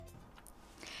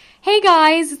Hey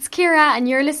guys, it's Ciara and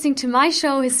you're listening to my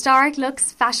show Historic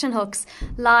Looks Fashion Hooks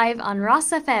live on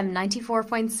Ross FM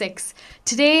 94.6.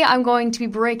 Today I'm going to be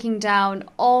breaking down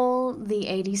all the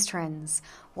 80s trends.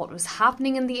 What was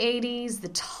happening in the 80s, the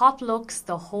top looks,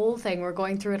 the whole thing. We're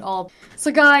going through it all.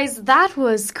 So guys, that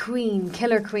was Queen,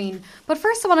 Killer Queen. But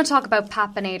first I want to talk about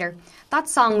Pat Benatar. That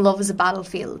song, Love is a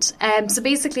Battlefield. So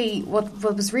basically what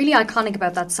was really iconic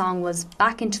about that song was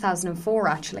back in 2004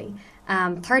 actually.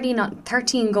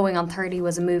 13 Going on 30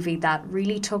 was a movie that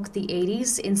really took the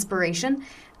 80s inspiration,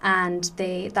 and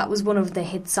that was one of the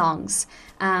hit songs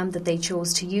that they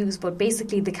chose to use. But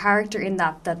basically the character in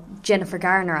that Jennifer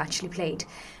Garner actually played,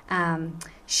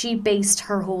 she based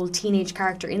her whole teenage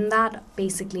character in that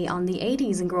basically on the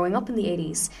 80s and growing up in the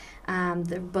 80s.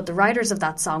 But the writers of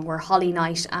that song were Holly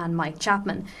Knight and Mike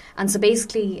Chapman. And so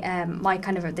basically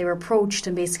they were approached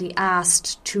and basically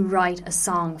asked to write a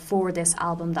song for this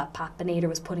album that Pat Benatar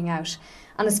was putting out.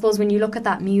 And I suppose when you look at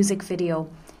that music video,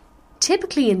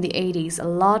 typically in the 80s, a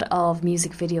lot of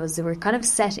music videos, they were kind of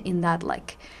set in that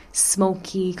like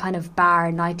smoky kind of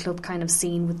bar, nightclub kind of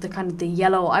scene with the kind of the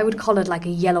yellow, I would call it like a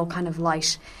yellow kind of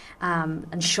light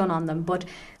and shone on them. But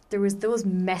there was those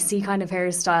messy kind of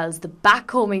hairstyles. The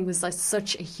backcombing was like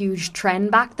such a huge trend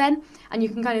back then, and you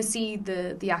can kind of see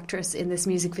the actress in this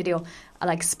music video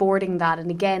like sporting that.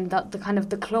 And again, the kind of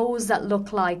the clothes that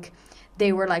look like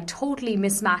they were like totally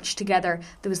mismatched together.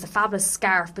 There was the fabulous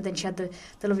scarf, but then she had the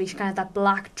lovely kind of that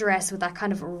black dress with that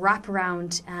kind of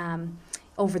wraparound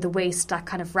over the waist, that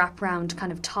kind of wraparound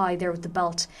kind of tie there with the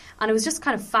belt. And it was just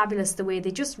kind of fabulous the way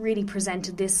they just really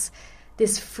presented this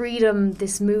freedom,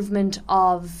 this movement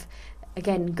of,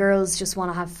 again, girls just want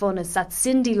to have fun. It's that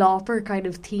Cyndi Lauper kind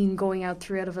of theme going out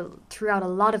throughout a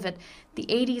lot of it. The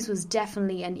 80s was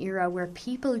definitely an era where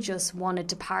people just wanted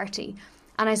to party.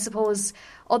 And I suppose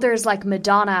others like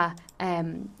Madonna,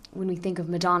 when we think of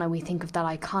Madonna, we think of that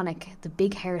iconic, the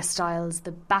big hairstyles,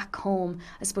 the back home.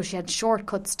 I suppose she had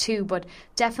shortcuts too, but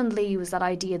definitely it was that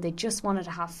idea they just wanted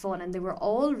to have fun, and they were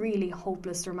all really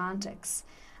hopeless romantics.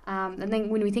 And then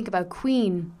when we think about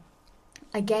Queen,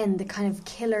 again, the kind of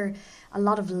killer, a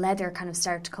lot of leather kind of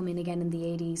started to come in again in the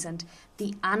 80s, and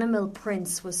the animal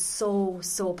prints was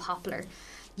so popular.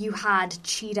 You had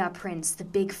cheetah prints, the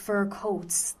big fur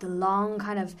coats, the long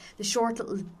kind of, the short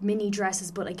little mini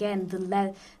dresses, but again,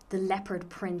 the leopard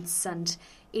prints. And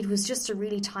it was just a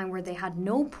really time where they had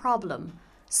no problem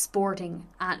sporting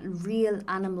real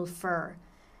animal fur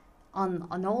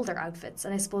on all their outfits.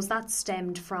 And I suppose that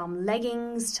stemmed from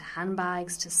leggings to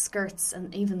handbags to skirts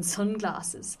and even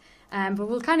sunglasses. But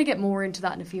we'll kind of get more into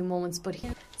that in a few moments.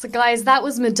 So guys, that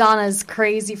was Madonna's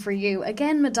Crazy For You.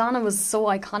 Again, Madonna was so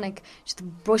iconic. She had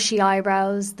the bushy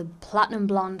eyebrows, the platinum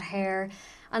blonde hair.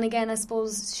 And again, I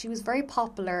suppose she was very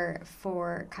popular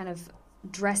for kind of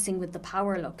dressing with the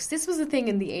power looks. This was a thing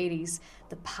in the 80s,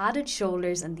 the padded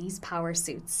shoulders and these power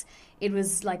suits. It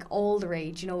was like all the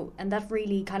rage, and that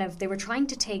really kind of, they were trying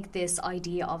to take this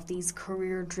idea of these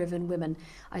career-driven women,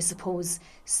 I suppose,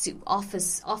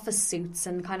 office suits,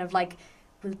 and kind of like,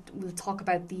 we'll talk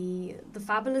about the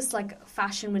fabulous like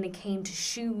fashion when it came to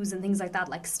shoes and things like that,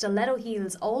 like stiletto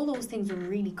heels. All those things were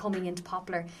really coming into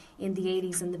popular in the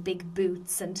 80s, and the big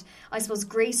boots. And I suppose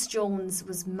Grace Jones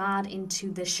was mad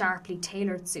into the sharply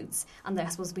tailored suits, and I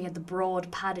suppose we had the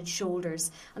broad padded shoulders,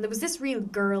 and there was this real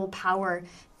girl power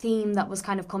theme that was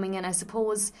kind of coming in. I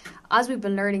suppose as we've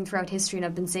been learning throughout history, and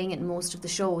I've been saying it in most of the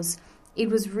shows, it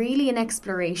was really an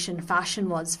exploration, fashion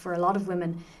was, for a lot of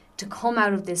women to come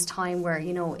out of this time where,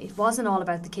 it wasn't all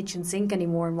about the kitchen sink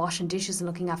anymore and washing dishes and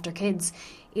looking after kids.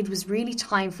 It was really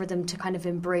time for them to kind of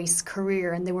embrace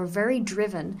career, and they were very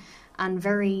driven and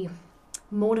very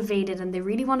motivated, and they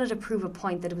really wanted to prove a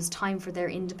point that it was time for their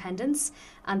independence,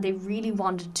 and they really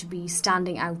wanted to be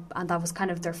standing out, and that was kind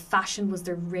of their fashion was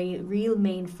their real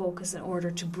main focus in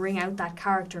order to bring out that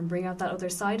character and bring out that other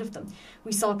side of them.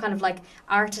 We saw kind of like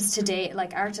artists today,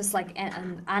 like artists like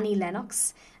Annie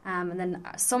Lennox, and then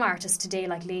some artists today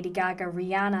like Lady Gaga,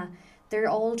 Rihanna. They're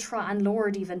all and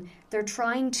Lorde even, they're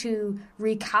trying to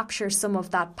recapture some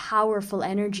of that powerful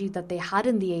energy that they had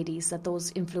in the 80s, that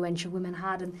those influential women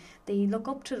had. And they look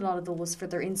up to a lot of those for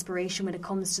their inspiration when it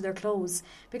comes to their clothes.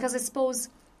 Because I suppose,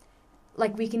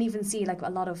 like, we can even see like a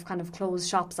lot of kind of clothes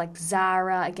shops like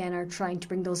Zara, again, are trying to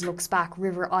bring those looks back.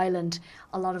 River Island,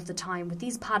 a lot of the time. With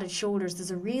these padded shoulders,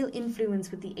 there's a real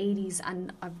influence with the 80s,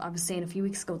 and I was saying a few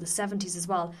weeks ago, the 70s as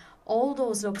well. All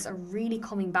those looks are really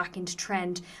coming back into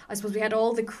trend. I suppose we had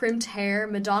all the crimped hair.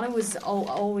 Madonna was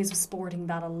always sporting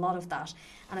that, a lot of that.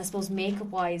 And I suppose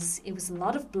makeup-wise, it was a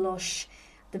lot of blush,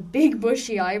 the big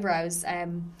bushy eyebrows.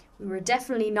 We were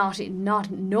definitely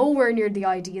not nowhere near the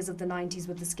ideas of the 90s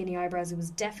with the skinny eyebrows. It was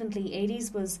definitely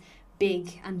 80s was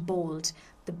big and bold.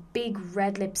 The big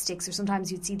red lipsticks, or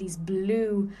sometimes you'd see these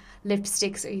blue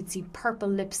lipsticks, or you'd see purple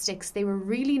lipsticks. They were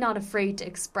really not afraid to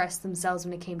express themselves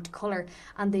when it came to colour,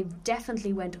 and they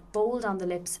definitely went bold on the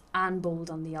lips and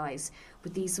bold on the eyes.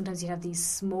 With these, sometimes you'd have these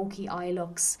smoky eye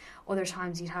looks, other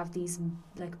times you'd have these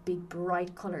like big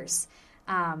bright colours.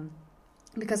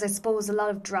 Because I suppose a lot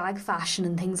of drag fashion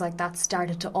and things like that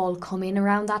started to all come in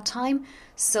around that time.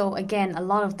 So again, a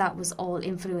lot of that was all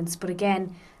influenced. But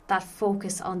again, that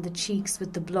focus on the cheeks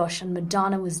with the blush, and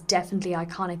Madonna was definitely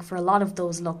iconic for a lot of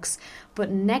those looks. But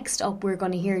next up, we're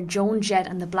going to hear Joan Jett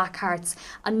and the Black Hearts.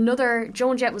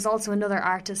 Joan Jett was also another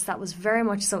artist that was very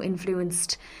much so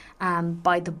influenced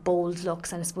by the bold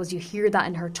looks, and I suppose you hear that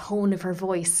in her tone of her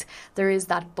voice. There is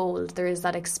that bold, there is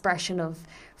that expression of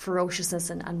ferociousness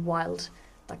and wild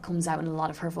that comes out in a lot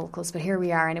of her vocals. But here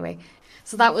we are anyway.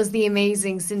 So that was the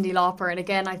amazing Cyndi Lauper, and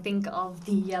again I think of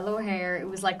the yellow hair. It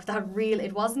was like that real,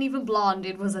 it wasn't even blonde,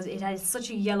 it had such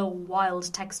a yellow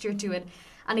wild texture to it.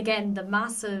 And again, the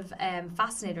massive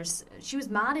fascinators, she was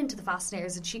mad into the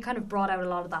fascinators, and she kind of brought out a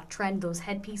lot of that trend, those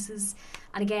headpieces.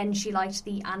 And again, she liked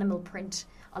the animal print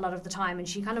a lot of the time, and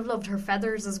she kind of loved her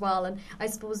feathers as well. And I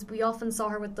suppose we often saw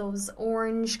her with those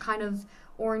orange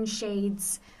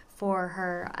shades for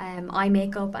her eye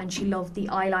makeup, and she loved the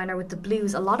eyeliner with the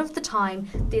blues. A lot of the time,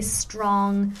 this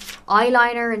strong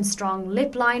eyeliner and strong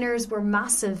lip liners were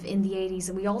massive in the 80s,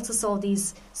 and we also saw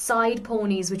these side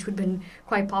ponies, which would have been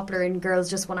quite popular, and girls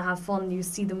just want to have fun. You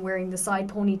see them wearing the side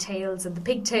ponytails and the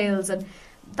pigtails, and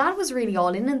that was really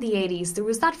all in the 80s. There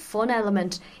was that fun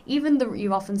element. Even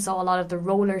you often saw a lot of the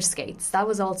roller skates. That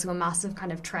was also a massive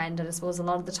kind of trend. And I suppose a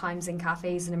lot of the times in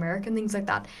cafes in America and things like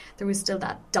that, there was still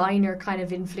that diner kind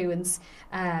of influence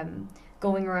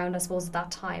going around, I suppose, at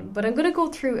that time. But I'm going to go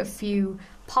through a few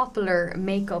popular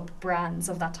makeup brands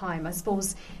of that time. I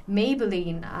suppose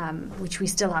Maybelline, which we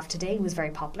still have today, was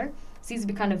very popular. So these would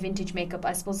be kind of vintage makeup.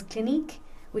 I suppose Clinique,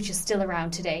 which is still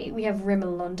around today. We have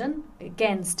Rimmel London,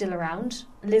 again, still around.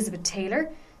 Elizabeth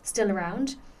Taylor, still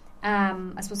around.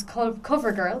 I suppose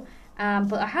CoverGirl.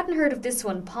 But I hadn't heard of this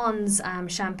one, Pond's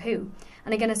shampoo.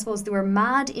 And again, I suppose they were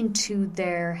mad into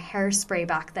their hairspray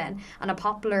back then. And a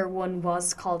popular one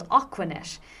was called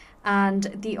Aquanet. And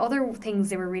the other things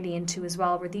they were really into as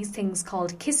well were these things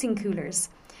called kissing coolers.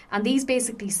 And these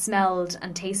basically smelled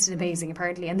and tasted amazing,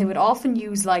 apparently. And they would often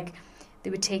use they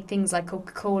would take things like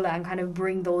Coca-Cola and kind of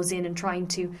bring those in and trying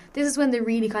to... This is when they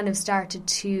really kind of started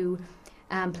to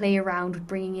play around with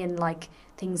bringing in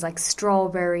things like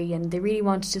strawberry, and they really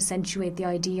wanted to accentuate the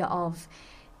idea of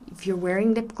if you're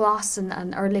wearing lip gloss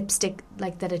or lipstick,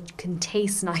 like that it can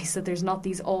taste nice, that there's not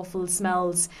these awful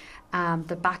smells.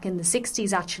 But back in the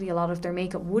 60s, actually, a lot of their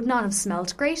makeup would not have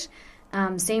smelled great.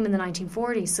 Same in the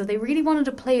 1940s. So they really wanted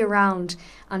to play around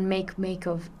and make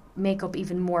makeup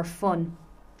even more fun.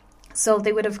 So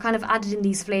they would have kind of added in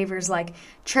these flavours like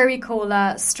cherry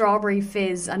cola, strawberry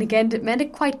fizz, and again it made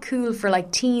it quite cool for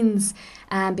teens,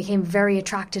 and became very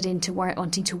attracted into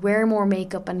wanting to wear more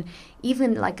makeup, and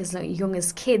even as young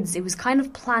as kids, it was kind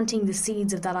of planting the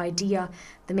seeds of that idea.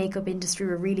 The makeup industry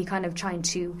were really kind of trying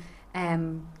to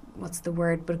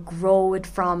grow it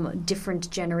from different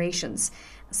generations.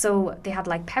 So they had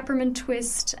peppermint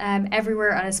twist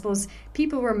everywhere, and I suppose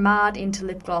people were mad into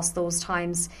lip gloss those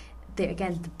times.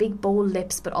 The big bold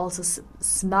lips, but also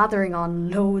smattering on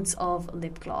loads of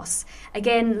lip gloss.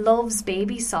 Again, Love's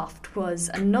Baby Soft was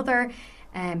another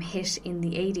hit in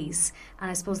the 80s,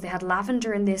 and I suppose they had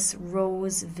lavender in this,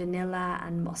 rose, vanilla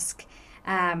and musk.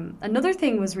 Another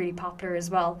thing was really popular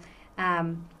as well,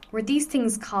 were these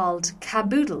things called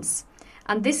caboodles.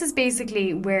 And this is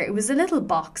basically where it was a little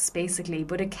box, basically,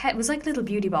 but it was like a little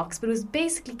beauty box, but it was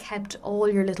basically kept all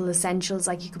your little essentials.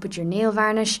 Like you could put your nail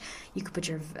varnish, you could put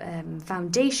your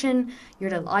foundation,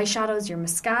 your little eyeshadows, your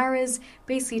mascaras,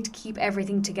 basically to keep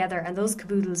everything together. And those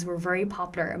caboodles were very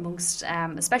popular amongst,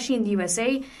 especially in the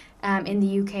USA, in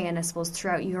the UK, and I suppose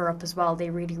throughout Europe as well.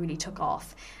 They really, really took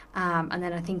off. And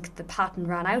then I think the patent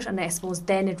ran out, and I suppose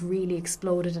then it really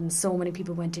exploded, and so many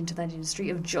people went into that industry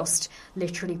of just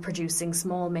literally producing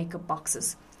small makeup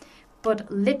boxes.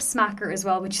 But Lip Smacker as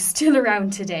well, which is still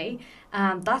around today,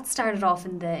 that started off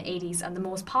in the 80s, and the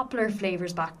most popular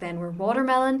flavours back then were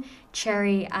watermelon,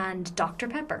 cherry and Dr.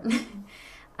 Pepper,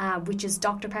 which is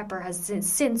Dr. Pepper has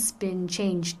since been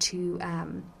changed to,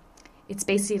 it's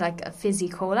basically like a fizzy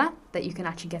cola that you can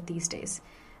actually get these days.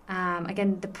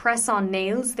 Again, the press-on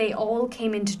nails, they all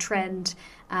came into trend.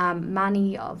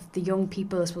 Many of the young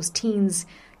people, I suppose teens,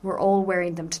 were all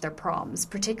wearing them to their proms,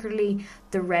 particularly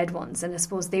the red ones. And I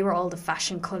suppose they were all the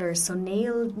fashion colours. So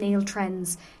nail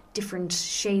trends, different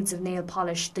shades of nail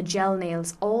polish, the gel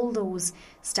nails, all those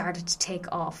started to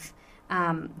take off.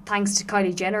 Thanks to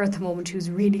Kylie Jenner at the moment, who's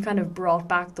really kind of brought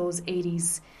back those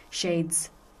 80s shades.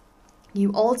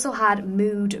 You also had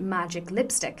Mood Magic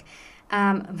lipstick.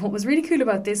 What was really cool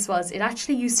about this was it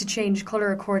actually used to change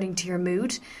colour according to your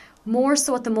mood. More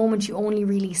so at the moment, you only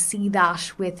really see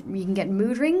that with, you can get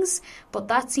mood rings, but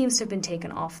that seems to have been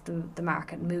taken off the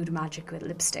market, Mood Magic with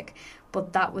lipstick.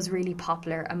 But that was really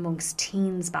popular amongst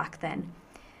teens back then.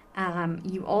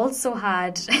 You also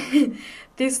had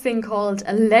this thing called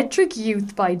Electric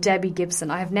Youth by Debbie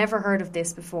Gibson. I have never heard of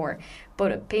this before,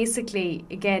 but basically,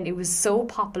 again, it was so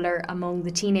popular among the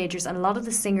teenagers, and a lot of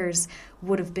the singers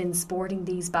would have been sporting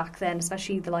these back then,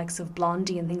 especially the likes of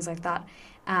Blondie and things like that.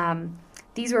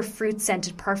 These were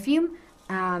fruit-scented perfume,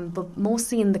 but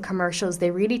mostly in the commercials,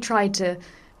 they really tried to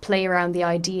play around the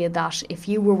idea that if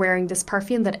you were wearing this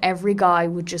perfume, that every guy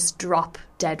would just drop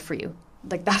dead for you.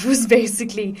 Like, that was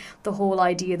basically the whole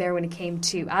idea there when it came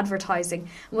to advertising. And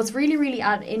what's really, really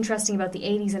interesting about the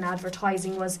 80s and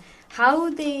advertising was how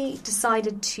they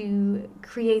decided to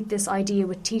create this idea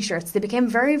with T-shirts. They became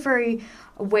very, very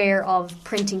aware of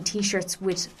printing T-shirts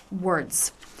with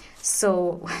words.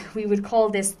 So we would call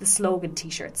this the slogan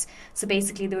T-shirts. So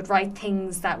basically they would write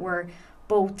things that were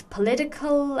both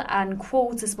political and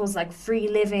quotes, I suppose, like free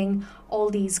living, all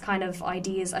these kind of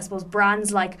ideas. I suppose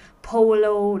brands like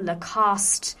Polo,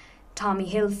 Lacoste, Tommy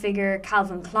Hilfiger,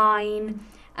 Calvin Klein,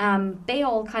 they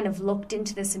all kind of looked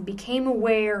into this and became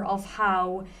aware of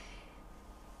how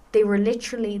they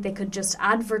could just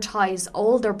advertise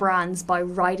all their brands by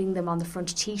writing them on the front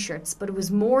of T-shirts. But it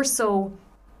was more so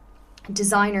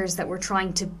designers that were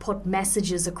trying to put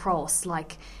messages across,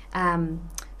 like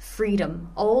freedom,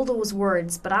 all those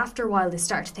words. But after a while they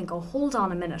start to think, oh, hold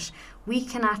on a minute, we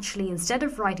can actually, instead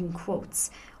of writing quotes,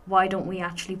 why don't we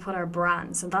actually put our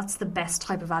brands? And that's the best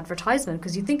type of advertisement,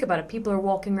 because you think about it, people are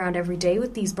walking around every day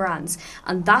with these brands,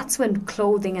 and that's when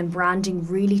clothing and branding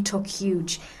really took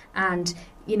huge. And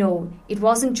you know, it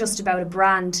wasn't just about a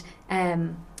brand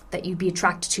that you'd be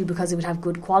attracted to because it would have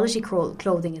good quality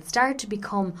clothing. It started to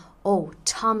become, oh,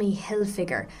 Tommy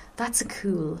Hilfiger, that's a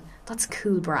cool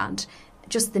brand.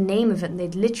 Just the name of it, and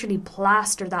they'd literally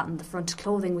plaster that on the front of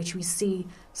clothing, which we see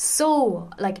so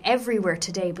like everywhere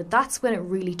today. But that's when it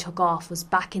really took off, was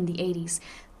back in the 80s.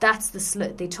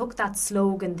 They took that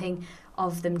slogan thing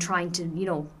of them trying to, you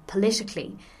know,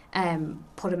 politically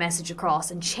put a message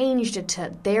across and changed it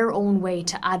to their own way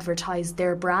to advertise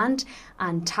their brand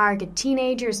and target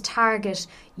teenagers, target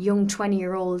young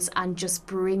 20-year-olds, and just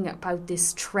bring about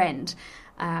this trend.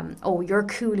 Oh, you're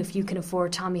cool if you can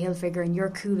afford Tommy Hilfiger, and you're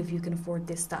cool if you can afford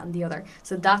this, that and the other.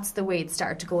 So that's the way it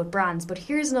started to go with brands. But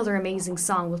here's another amazing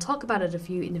song. We'll talk about it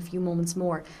in a few moments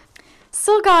more.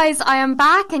 So guys, I am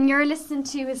back and you're listening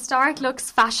to Historic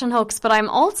Looks Fashion Hooks, but I'm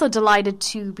also delighted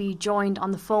to be joined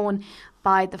on the phone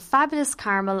by the fabulous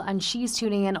Carmel, and she's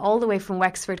tuning in all the way from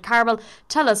Wexford. Carmel,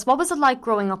 tell us, what was it like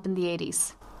growing up in the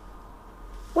 80s?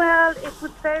 Well, it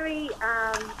was very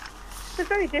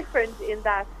different in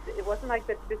that it wasn't like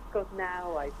the discos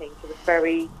now. I think it was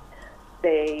very,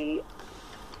 they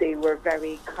were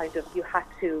very kind of, you had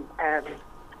to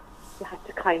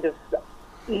kind of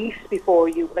eat before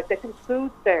you, like there's some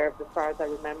food served as far as I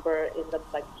remember in them,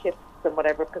 like chips and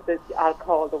whatever, because there's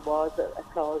alcohol, there was a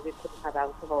clause you couldn't have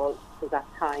alcohol till that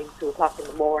time, 2 o'clock in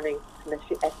the morning, unless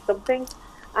you ate something.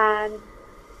 And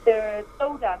the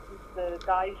slow dances, the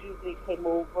guys usually came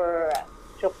over and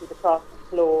shuffled across the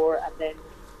floor and then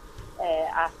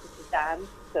asked us to dance,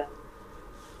 and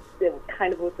it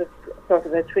kind of was a sort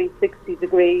of a 360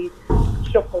 degree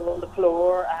shuffle on the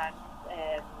floor,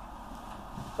 and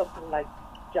something like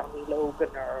Johnny Logan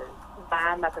or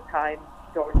Mam at the time,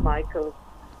 George Michael,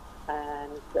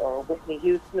 or Whitney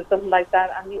Houston or something like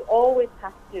that, and you always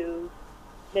have to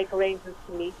make arrangements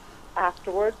to meet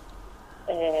afterwards,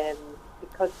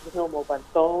 because there was no mobile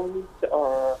phones,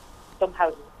 or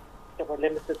somehow there were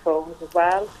limited phones as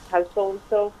well, house phones,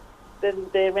 so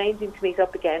the arranging to meet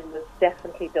up again was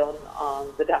definitely done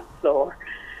on the dance floor.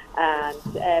 And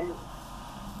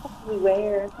what did we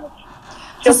wear?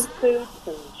 Jumpsuits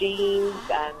and jeans,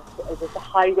 and it was a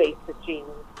high-waisted jeans,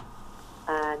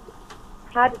 and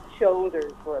padded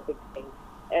shoulders were a big thing.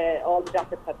 All the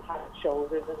jackets had padded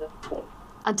shoulders in it.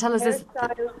 And tell us this.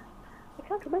 The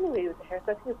can't remember who the hair.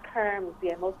 So I think it's perms.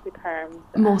 Yeah, mostly perms.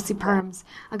 Mostly perms.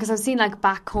 Because I've seen like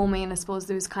back combing, I suppose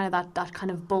there was kind of that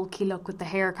kind of bulky look with the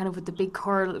hair, kind of with the big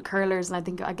curlers, and I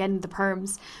think again the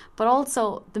perms. But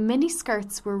also the mini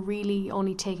skirts were really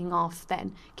only taking off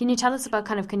then. Can you tell us about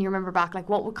can you remember back, like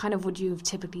what would you have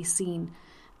typically seen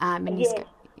mini skirt?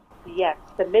 Yes,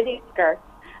 the mini skirts,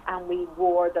 and we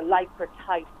wore the lycra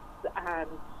tights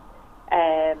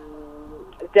and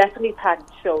definitely padded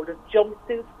shoulders.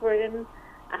 Jumpsuits were in,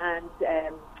 and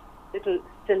little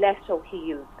stiletto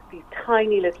heels, these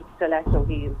tiny little stiletto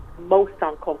heels, most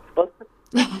uncomfortable.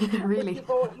 Really? You just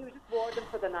wore them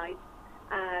for the night,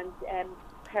 and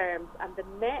perms. And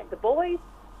the boys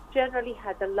generally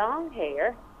had the long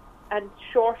hair and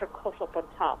shorter cut up on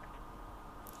top.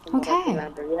 Okay. I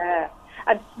remember, yeah.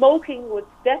 And smoking was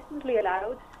definitely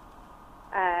allowed.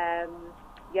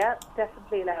 Yeah,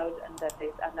 definitely allowed. And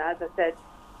as I said,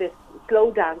 this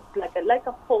slow dance, like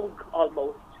a hug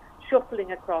almost,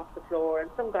 shuffling across the floor. And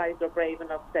some guys were brave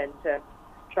enough then to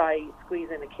try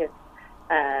squeezing a kiss.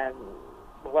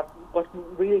 What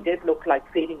really did look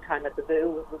like feeding time at the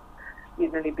zoo was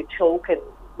you'd nearly be choking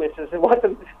with it. It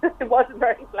wasn't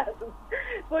very pleasant.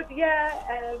 But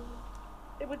yeah,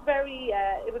 it was very.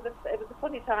 It was a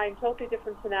funny time. Totally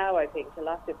different to now. I think a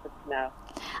lot different to now.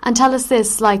 And tell us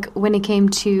this, like when it came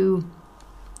to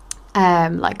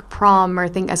like prom, or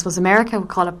I suppose America would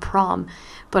call it prom,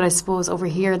 but I suppose over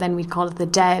here then we'd call it the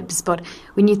Debs. But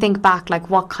when you think back, like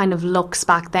what kind of looks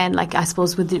back then, like I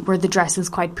suppose were the dresses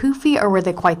quite poofy, or were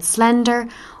they quite slender,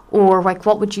 or like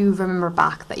what would you remember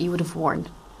back that you would have worn?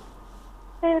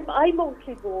 I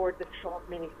mostly wore the short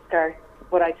mini skirts,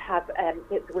 but I'd have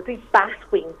it was these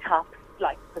batwing tops,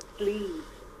 like the sleeves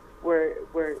were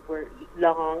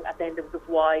long, and then there was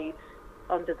a wide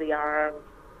under the arm,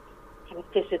 kind of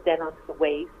fitted then onto the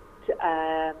waist.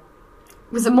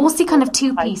 Was it mostly kind of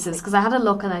two pieces? Because I had a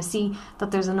look and I see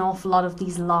that there's an awful lot of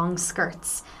these long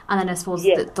skirts, and then I suppose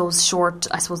those short,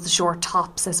 the short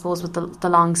tops, I suppose with the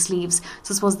long sleeves.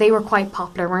 So I suppose they were quite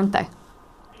popular, weren't they?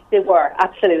 They were,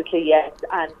 absolutely, yes.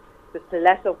 And the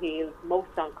stiletto heels, most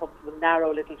uncomfortable,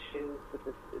 narrow little shoes with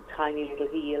this tiny little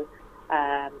heel.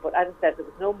 But as I said, there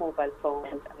was no mobile phones,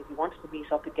 and if you wanted to meet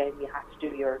up again, you had to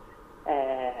do your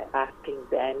asking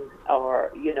then,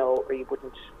 or you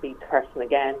wouldn't meet the person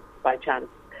again by chance.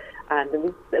 And it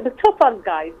was tough on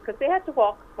guys because they had to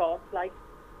walk across, like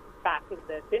back in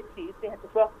the 50s, they had to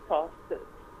walk across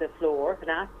the floor and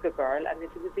ask a girl, and it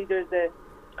was either the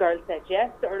girl said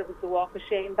yes, or it was the walk of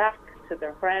shame back to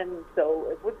their friends. So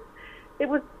it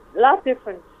was a lot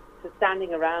different to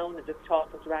standing around and just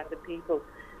talking to random people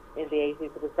in the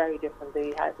 80s. It was very different.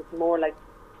 It was more like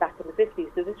back in the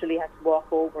 50s, they literally had to walk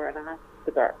over and ask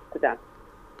the girl to dance.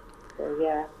 So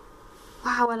yeah.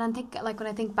 Wow, and I think, like, when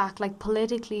I think back, like,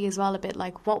 politically as well a bit,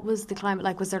 like, what was the climate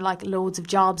like? Was there, like, loads of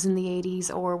jobs in the 80s,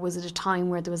 or was it a time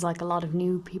where there was, like, a lot of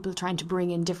new people trying to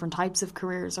bring in different types of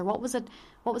careers, or what was it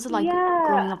like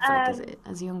growing up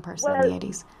as a young person in the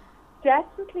 80s?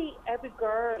 Definitely every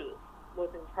girl was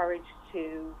encouraged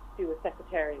to do a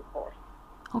secretarial course.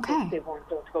 Okay. If they weren't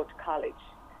going to go to college.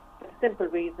 For the simple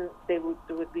reason, they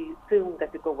would be assumed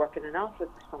that they go work in an office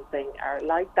or something, or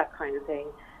like that kind of thing.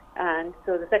 And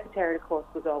so the secretarial course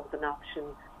was always an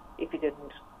option if you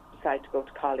didn't decide to go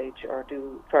to college or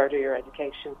do further your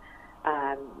education.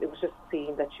 It was just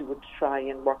seen that you would try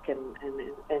and work in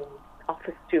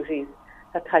office duties,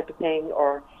 that type of thing,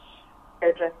 or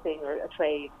hairdressing or a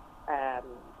trade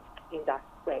in that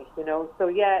way, So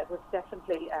yeah, it was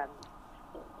definitely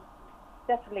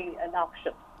an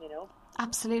option,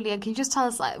 Absolutely. And can you just tell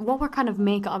us, like, what were kind of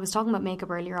makeup? I was talking about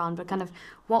makeup earlier on, but kind of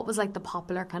what was like the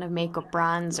popular kind of makeup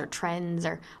brands or trends,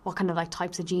 or what kind of like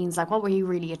types of jeans? Like, what were you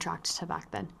really attracted to back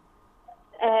then?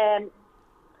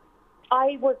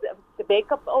 I was the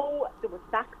makeup. There was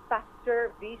Max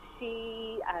Factor,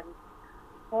 Vichy, and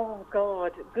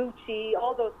Gucci,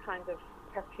 all those kinds of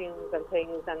perfumes and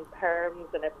things, and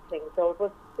perms and everything. So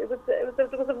it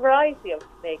was a variety of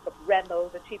makeup. Remo,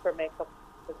 the cheaper makeup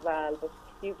as well, but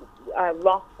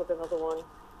Ross was another one.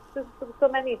 There were so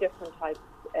many different types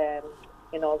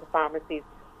in all the pharmacies.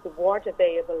 They weren't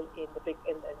available in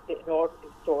the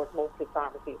ordinary stores, mostly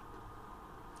pharmacies.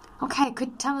 Okay,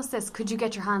 tell us this. Could you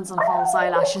get your hands on false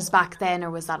eyelashes back then, or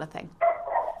was that a thing?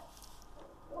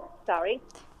 Sorry?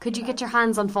 Could you get your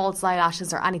hands on false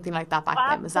eyelashes or anything like that back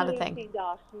then? Was that a thing? Absolutely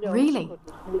not. No, really?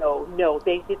 No.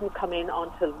 They didn't come in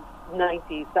until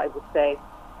 90s, I would say.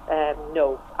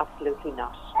 No, absolutely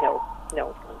not.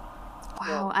 No. Wow,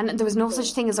 no. And there was no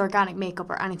such thing as organic makeup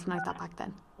or anything like that back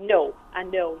then? No,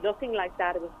 nothing like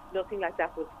that. Nothing like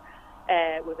that was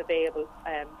available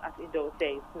in those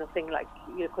days. Nothing like,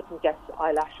 you couldn't get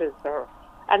eyelashes or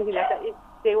anything like that.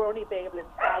 They were only available in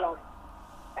salons.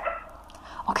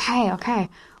 Okay. Well,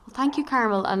 thank you,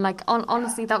 Carmel. And like,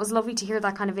 honestly, that was lovely to hear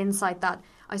that kind of insight that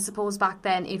I suppose back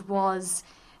then it was,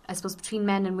 I suppose, between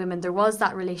men and women, there was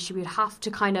that relationship. You'd have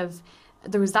to kind of,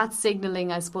 there was that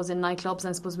signalling, I suppose, in nightclubs. And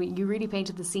I suppose you really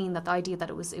painted the scene, that the idea that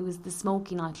it was the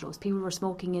smoky nightclubs. People were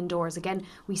smoking indoors. Again,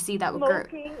 we see that with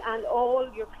smoking, and all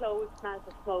your clothes smelled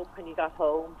of smoke when you got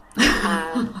home.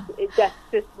 And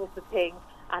this was the thing,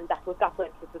 and that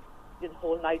went with the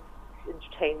whole night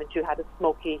entertainment. You had a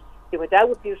smoky. You went out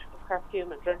with beautiful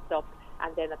perfume and dressed up,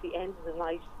 and then at the end of the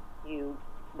night, you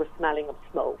were smelling of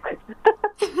smoke.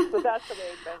 So that's the way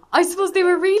it went. I suppose they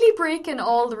were really breaking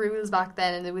all the rules back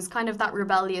then, and it was kind of that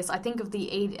rebellious. I think of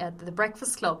the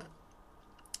Breakfast Club,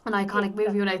 an iconic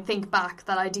movie. When I think back,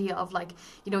 that idea of like,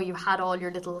 you know, you had all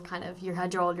your little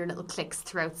all your little cliques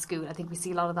throughout school. I think we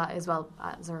see a lot of that as well,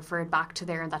 as I referred back to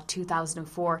there in that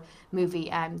 2004 movie,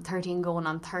 13 Going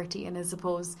on 30, and I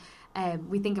suppose.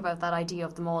 We think about that idea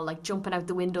of them all like jumping out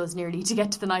the windows nearly to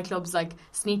get to the nightclubs, like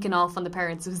sneaking off on the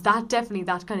parents. It was definitely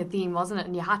that kind of theme, wasn't it?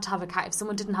 And you had to have a car. If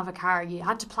someone didn't have a car, you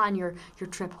had to plan your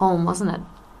trip home, wasn't it?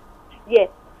 Yes,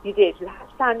 you did. You had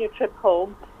to plan your trip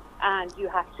home, and you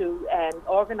had to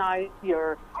organise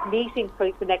your meeting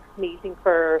for the next meeting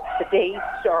for the date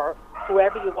or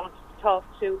whoever you wanted to talk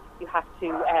to. You had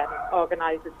to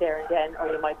organise it there and then, or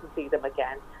you mightn't see them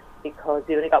again because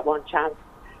you only got one chance.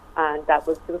 And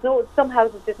some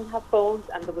houses didn't have phones,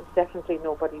 and there was definitely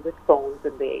nobody with phones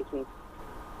in the 80s.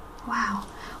 Wow.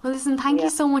 Well, listen, thank you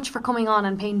so much for coming on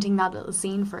and painting that little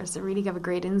scene for us. It really gave a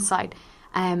great insight.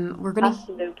 We're going to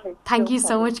Absolutely. Thank you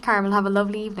so much, Carmel. Have a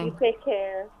lovely evening. You take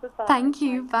care. Bye-bye. Thank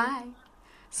you. Bye.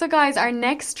 So guys, our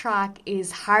next track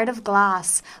is Heart of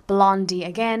Glass, Blondie.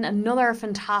 Again, another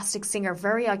fantastic singer,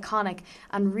 very iconic,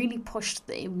 and really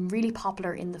really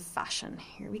popular in the fashion.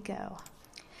 Here we go.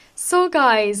 So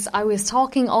guys, I was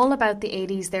talking all about the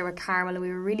 80s there with Carmel, and we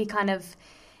were really kind of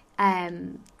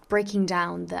breaking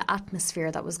down the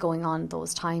atmosphere that was going on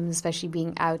those times, especially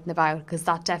being out and about, because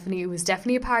it was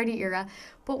definitely a party era.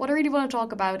 But what I really want to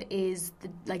talk about is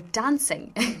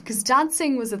dancing, because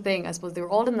dancing was a thing. I suppose they were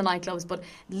all in the nightclubs, but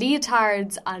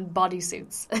leotards and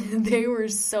bodysuits, they were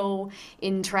so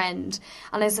in trend.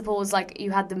 And I suppose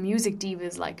you had the music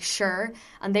divas like Cher,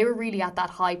 and they were really at that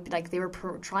hype. They were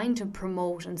trying to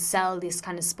promote and sell this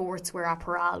kind of sportswear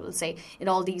apparel, we'll say, in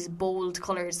all these bold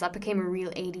colours. That became a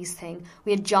real 80s thing.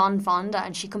 We had John Fonda,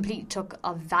 and she completely took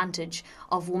advantage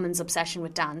of women's obsession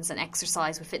with dance and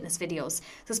exercise with fitness videos.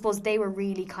 So I suppose they were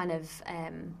really kind of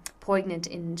poignant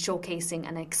in showcasing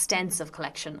an extensive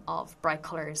collection of bright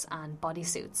colours and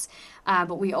bodysuits.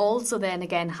 But we also then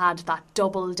again had that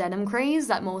double denim craze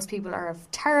that most people are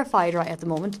terrified right at the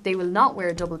moment. They will not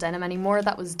wear double denim anymore.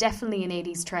 That was definitely an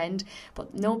 80s trend,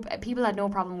 but people had no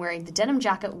problem wearing the denim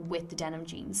jacket with the denim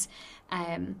jeans.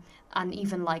 And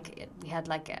even we had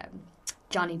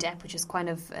Johnny Depp, which is kind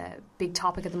of a big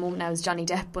topic at the moment now, is Johnny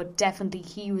Depp, but definitely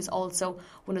he was also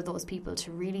one of those people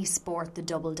to really sport the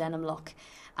double denim look,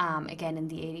 again in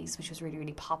the 80s, which was really,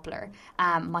 really popular.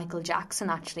 Michael Jackson,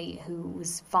 actually, who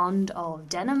was fond of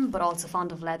denim, but also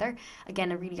fond of leather.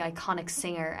 Again, a really iconic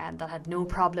singer that had no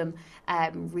problem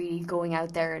really going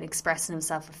out there and expressing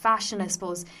himself with fashion. I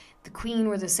suppose the Queen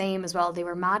were the same as well. They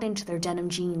were mad into their denim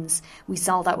jeans. We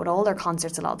saw that with all their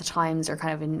concerts a lot of the times, or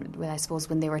kind of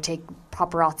when they were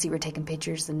paparazzi were taking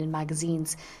pictures and in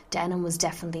magazines. Denim was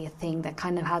definitely a thing that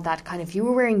kind of had that kind of, if you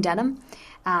were wearing denim,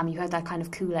 you had that kind of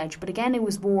cool edge. But again,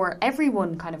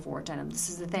 everyone kind of wore denim. This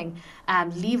is the thing.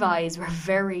 Levi's were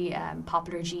very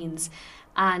popular jeans.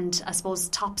 And I suppose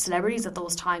top celebrities at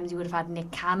those times, you would have had Nick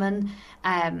Cannon,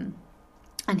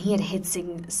 and he had a hit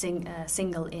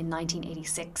single in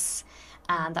 1986,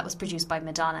 and that was produced by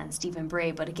Madonna and Stephen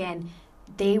Bray. But again,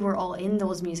 they were all in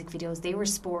those music videos.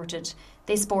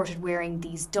 They sported wearing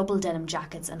these double denim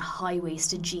jackets and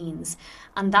high-waisted jeans,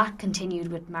 and that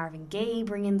continued with Marvin Gaye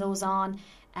bringing those on,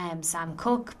 Sam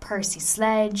Cooke, Percy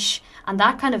Sledge, and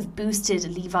that kind of boosted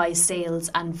Levi's sales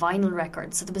and vinyl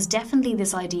records. So there was definitely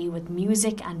this idea with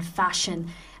music and fashion,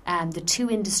 the two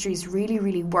industries really,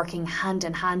 really working hand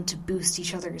in hand to boost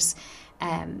each other's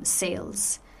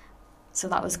sales. So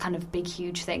that was kind of a big,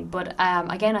 huge thing. But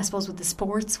again, I suppose with the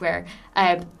sportswear,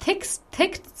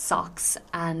 thick socks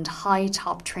and high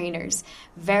top trainers,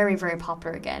 very, very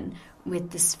popular again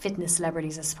with this fitness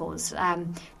celebrities, I suppose.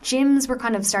 Gyms were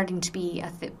kind of starting to be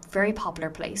a very popular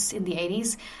place in the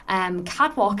 80s.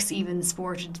 Catwalks even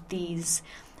sported these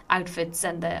outfits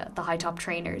and the high top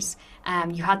trainers.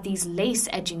 You had these lace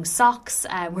edging socks,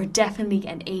 were definitely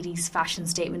an 80s fashion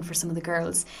statement for some of the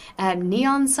girls.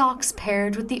 Neon socks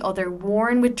paired with the other,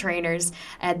 worn with trainers.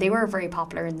 They were very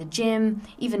popular in the gym,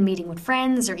 even meeting with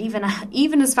friends, or even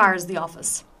as far as the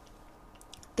office.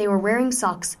 They were wearing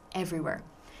socks everywhere.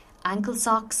 Ankle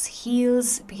socks,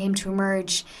 heels began to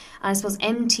emerge, and I suppose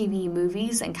MTV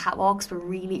movies and catwalks were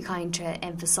really kind to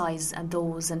emphasise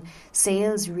those, and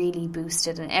sales really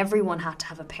boosted, and everyone had to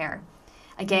have a pair.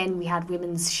 Again, we had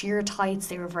women's sheer tights.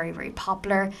 They were very, very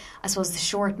popular. I suppose the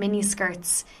short mini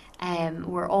skirts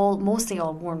were mostly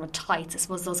all worn with tights. I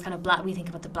suppose those kind of black, we think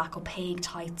about the black opaque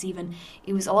tights even.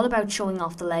 It was all about showing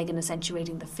off the leg and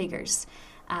accentuating the figures.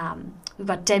 We've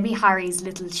got Debbie Harry's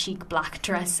little chic black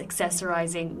dress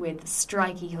accessorising with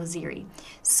striky hosiery.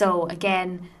 So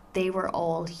again, they were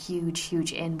all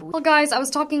huge in. Well, guys, I was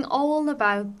talking all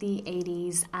about the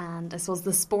 80s and I suppose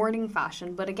the sporting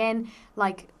fashion, but again,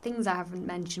 like things I haven't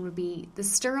mentioned would be the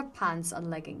stirrup pants and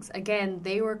leggings. Again,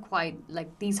 they were quite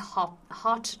like these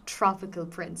hot tropical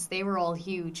prints. They were all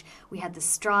huge. We had the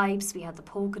stripes, we had the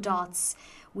polka dots.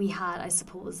 We had, I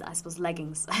suppose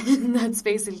leggings. That's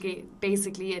basically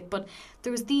it. But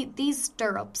there was these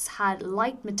stirrups had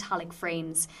light metallic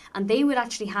frames, and they would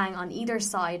actually hang on either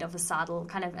side of a saddle,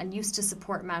 kind of, and used to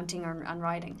support mounting and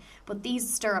riding. But these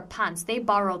stirrup pants, they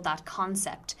borrowed that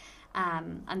concept,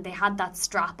 and they had that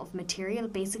strap of material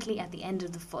basically at the end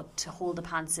of the foot to hold the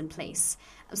pants in place.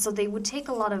 So they would take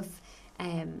a lot of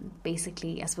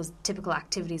basically, I suppose, typical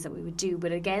activities that we would do.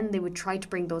 But again, they would try to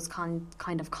bring those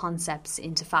kind of concepts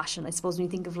into fashion. I suppose when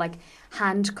you think of like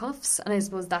handcuffs, and I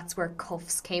suppose that's where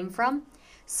cuffs came from.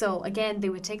 So again, they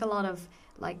would take a lot of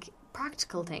like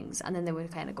practical things, and then they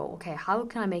would kind of go, okay, how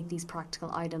can I make these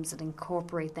practical items and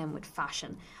incorporate them with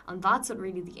fashion? And that's what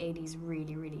really the 80s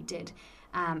really did.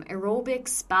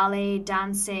 Aerobics, ballet,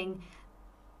 dancing,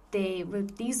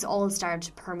 these all started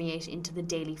to permeate into the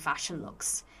daily fashion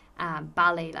looks.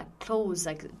 Ballet, like clothes,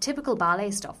 like typical ballet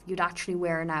stuff you'd actually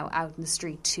wear now out in the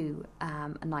street to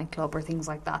a nightclub or things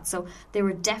like that. So they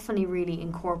were definitely really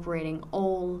incorporating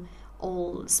all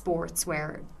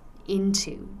sportswear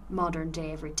into modern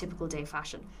day, every typical day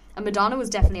fashion. And Madonna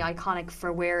was definitely iconic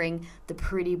for wearing the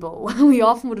pretty bow. We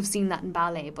often would have seen that in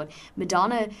ballet, but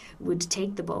Madonna would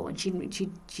take the bow and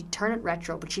she'd turn it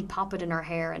retro, but she'd pop it in her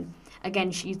hair. And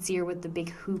again, you'd see her with the big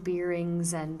hoop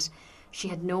earrings, and she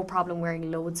had no problem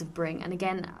wearing loads of bling. And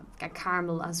again, at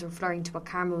Carmel, as referring to what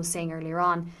Carmel was saying earlier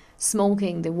on,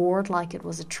 smoking, they wore it like it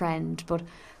was a trend. But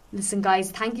listen,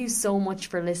 guys, thank you so much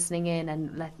for listening in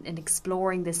and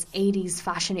exploring this 80s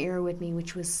fashion era with me,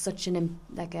 which was such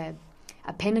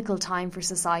a pinnacle time for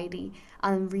society,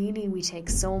 and really we take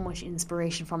so much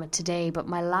inspiration from it today. But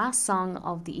my last song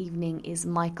of the evening is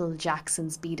Michael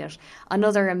Jackson's Beat It,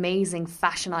 another amazing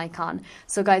fashion icon.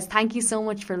 So guys, thank you so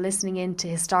much for listening in to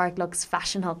Historic Looks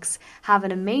Fashion Hooks. Have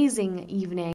an amazing evening.